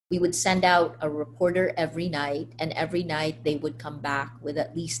We would send out a reporter every night, and every night they would come back with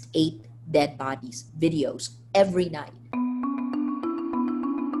at least 8 dead bodies, videos, every night.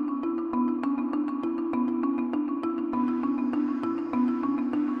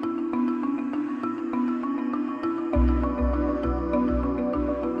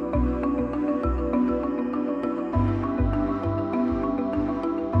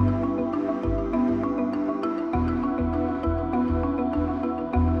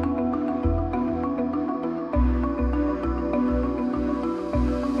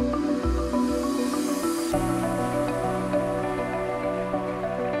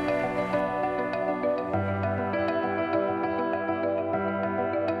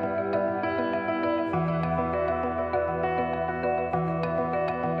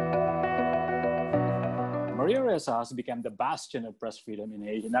 Ressa has become the bastion of press freedom in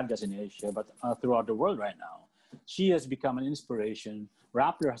Asia, not just in Asia, but throughout the world right now. She has become an inspiration.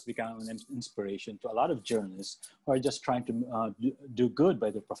 Rappler has become an inspiration to a lot of journalists who are just trying to do good by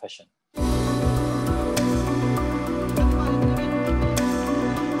their profession.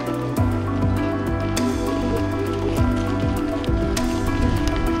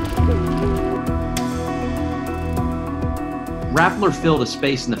 Rappler filled a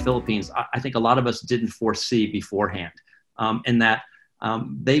space in the Philippines I think a lot of us didn't foresee beforehand, in that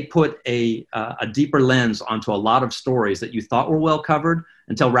they put a deeper lens onto a lot of stories that you thought were well covered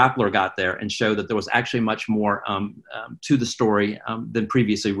until Rappler got there and showed that there was actually much more to the story than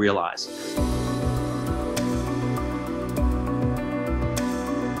previously realized.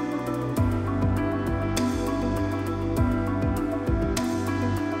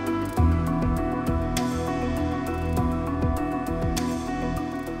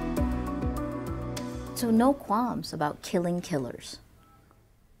 So no qualms about killing killers.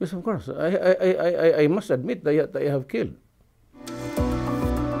 Yes, of course. I must admit that I have killed.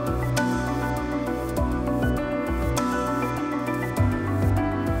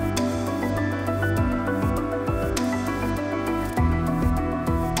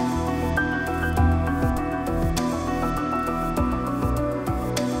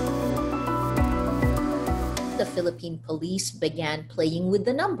 The Philippine police began playing with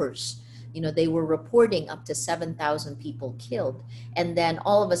the numbers. You know, they were reporting up to 7,000 people killed. And then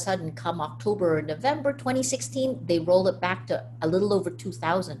all of a sudden, come October or November 2016, they roll it back to a little over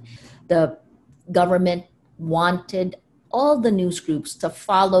 2,000. The government wanted all the news groups to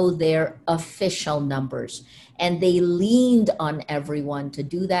follow their official numbers. And they leaned on everyone to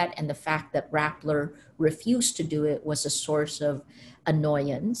do that. And the fact that Rappler refused to do it was a source of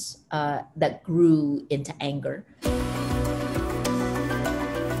annoyance that grew into anger.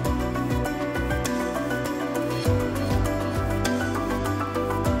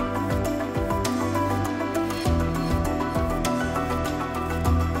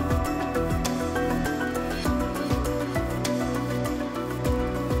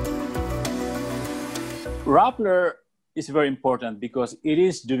 Rappler is very important because it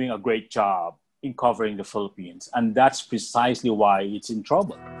is doing a great job in covering the Philippines, and that's precisely why it's in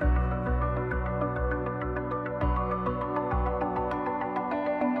trouble.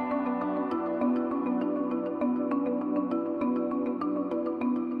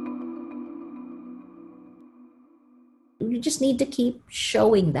 We just need to keep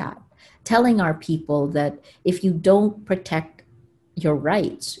showing that, telling our people that if you don't protect your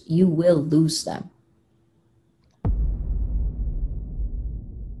rights, you will lose them.